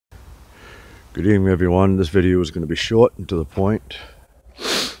Good evening, everyone. This video is going to be short and to the point.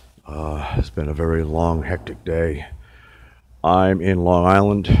 It's been a very long, hectic day. I'm in Long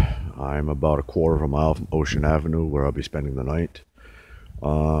Island. I'm about a quarter of a mile from Ocean Avenue, where I'll be spending the night.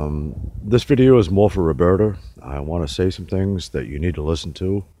 This video is more for Roberta. I want to say some things that you need to listen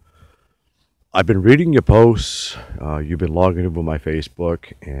to. I've been reading your posts. You've been logging in with my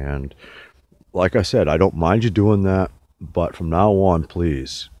Facebook, and like I said, I don't mind you doing that, but from now on,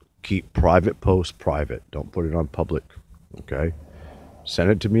 please keep private posts private. Don't put it on public, okay? Send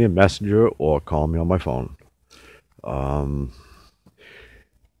it to me in Messenger or call me on my phone. One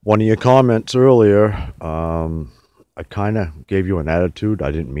of your comments earlier, I kind of gave you an attitude. I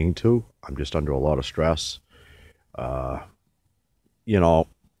didn't mean to. I'm just under a lot of stress. You know,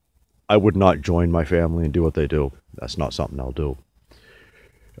 I would not join my family and do what they do. That's not something I'll do.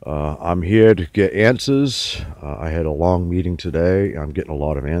 I'm here to get answers. I had a long meeting today. I'm getting a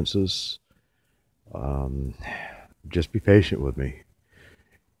lot of answers. Just be patient with me.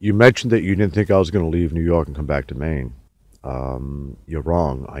 You mentioned that you didn't think I was going to leave New York and come back to Maine. You're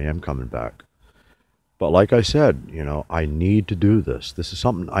wrong. I am coming back. But like I said, you know, I need to do this. This is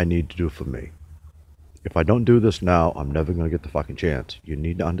something I need to do for me. If I don't do this now, I'm never going to get the fucking chance. You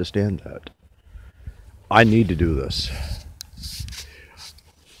need to understand that. I need to do this.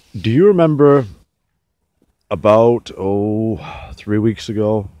 Do you remember about, 3 weeks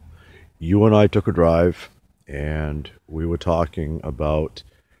ago, you and I took a drive and we were talking about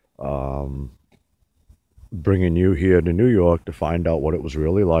bringing you here to New York to find out what it was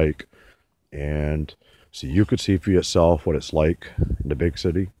really like, and so you could see for yourself what it's like in the big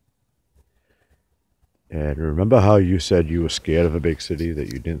city? And remember how you said you were scared of a big city,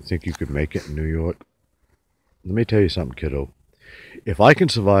 that you didn't think you could make it in New York? Let me tell you something, kiddo. If I can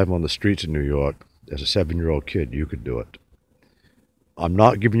survive on the streets of New York as a 7-year-old kid, you could do it. I'm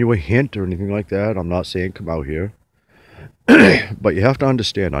not giving you a hint or anything like that. I'm not saying come out here. But you have to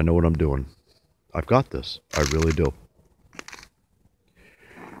understand, I know what I'm doing. I've got this. I really do.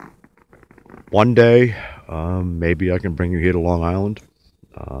 One day, maybe I can bring you here to Long Island.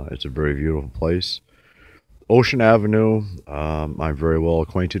 It's a very beautiful place. Ocean Avenue, I'm very well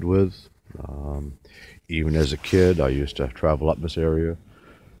acquainted with. Even as a kid, I used to travel up this area.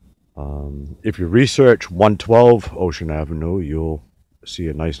 If you research 112 Ocean Avenue, you'll see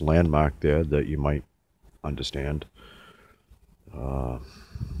a nice landmark there that you might understand.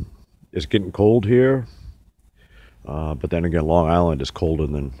 It's getting cold here, but then again, Long Island is colder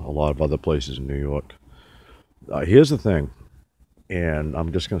than a lot of other places in New York. Here's the thing, and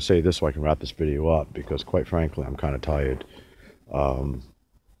I'm just going to say this so I can wrap this video up, because quite frankly, I'm kind of tired.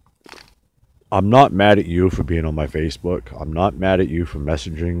 I'm not mad at you for being on my Facebook. I'm not mad at you for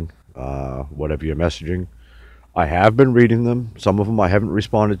messaging, whatever you're messaging. I have been reading them. Some of them I haven't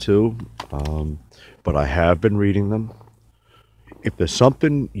responded to, but I have been reading them. If there's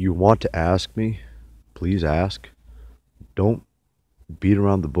something you want to ask me, please ask. Don't beat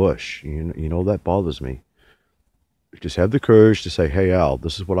around the bush. You know that bothers me. Just have the courage to say, hey, Al,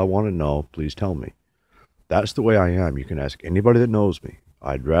 this is what I want to know. Please tell me. That's the way I am. You can ask anybody that knows me.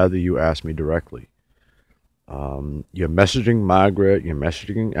 I'd rather you ask me directly. You're messaging Margaret, you're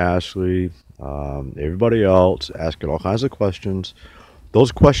messaging Ashley, everybody else, asking all kinds of questions.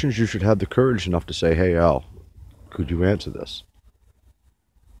 Those questions, you should have the courage enough to say, hey, Al, could you answer this?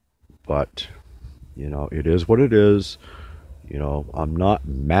 But, you know, it is what it is. You know, I'm not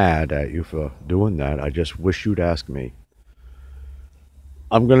mad at you for doing that. I just wish you'd ask me.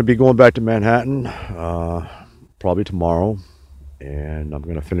 I'm going to be going back to Manhattan probably tomorrow. And I'm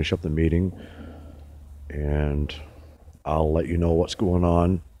going to finish up the meeting, and I'll let you know what's going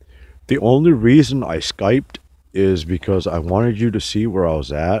on. The only reason I Skyped is because I wanted you to see where I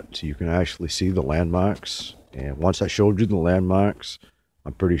was at, so you can actually see the landmarks. And once I showed you the landmarks,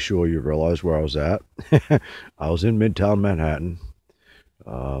 I'm pretty sure you realized where I was at. I was in Midtown Manhattan.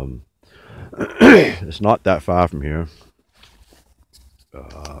 It's not that far from here.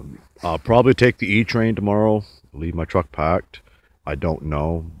 I'll probably take the E train tomorrow, leave my truck parked. I don't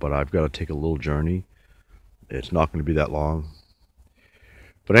know, but I've got to take a little journey. It's not going to be that long.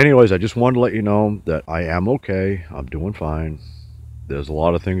 But anyways, I just wanted to let you know that I am okay. I'm doing fine. There's a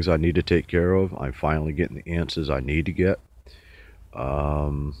lot of things I need to take care of. I'm finally getting the answers I need to get.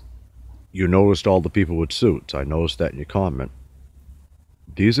 You noticed all the people with suits. I noticed that in your comment.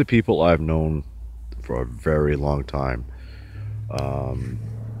 These are people I've known for a very long time.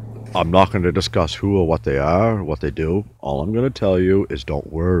 I'm not going to discuss who or what they are, or what they do. All I'm going to tell you is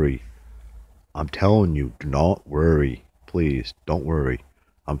don't worry. I'm telling you, do not worry. Please, don't worry.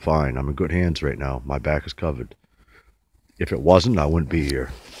 I'm fine. I'm in good hands right now. My back is covered. If it wasn't, I wouldn't be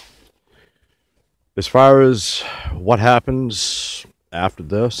here. As far as what happens after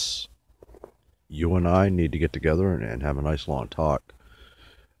this, you and I need to get together and have a nice long talk.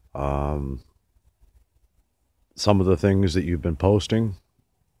 Um, some of the things that you've been posting,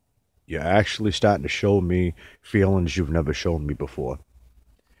 you're actually starting to show me feelings you've never shown me before.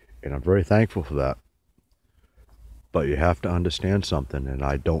 And I'm very thankful for that. But you have to understand something, and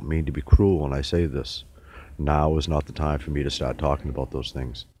I don't mean to be cruel when I say this. Now is not the time for me to start talking about those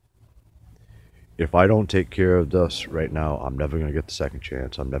things. If I don't take care of this right now, I'm never going to get the second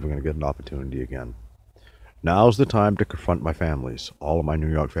chance. I'm never going to get an opportunity again. Now's the time to confront my families, all of my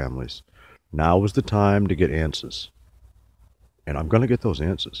New York families. Now is the time to get answers. And I'm going to get those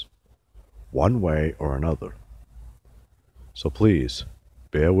answers, one way or another. So please,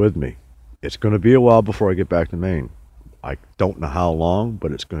 bear with me. It's going to be a while before I get back to Maine. I don't know how long,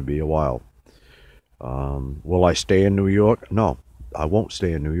 but it's going to be a while. Will I stay in New York? No, I won't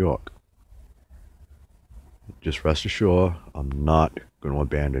stay in New York. Just rest assured, I'm not going to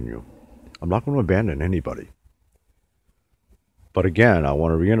abandon you. I'm not going to abandon anybody. But again, I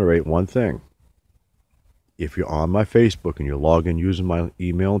want to reiterate one thing. If you're on my Facebook and you log in using my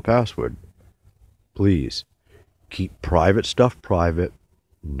email and password, please keep private stuff private,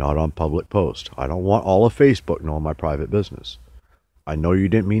 not on public post. I don't want all of Facebook knowing my private business. I know you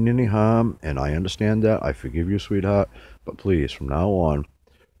didn't mean any harm, and I understand that. I forgive you, sweetheart. But please, from now on,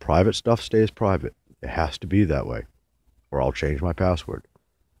 private stuff stays private. It has to be that way, or I'll change my password.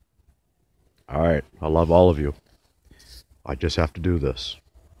 All right. I love all of you. I just have to do this.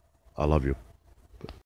 I love you.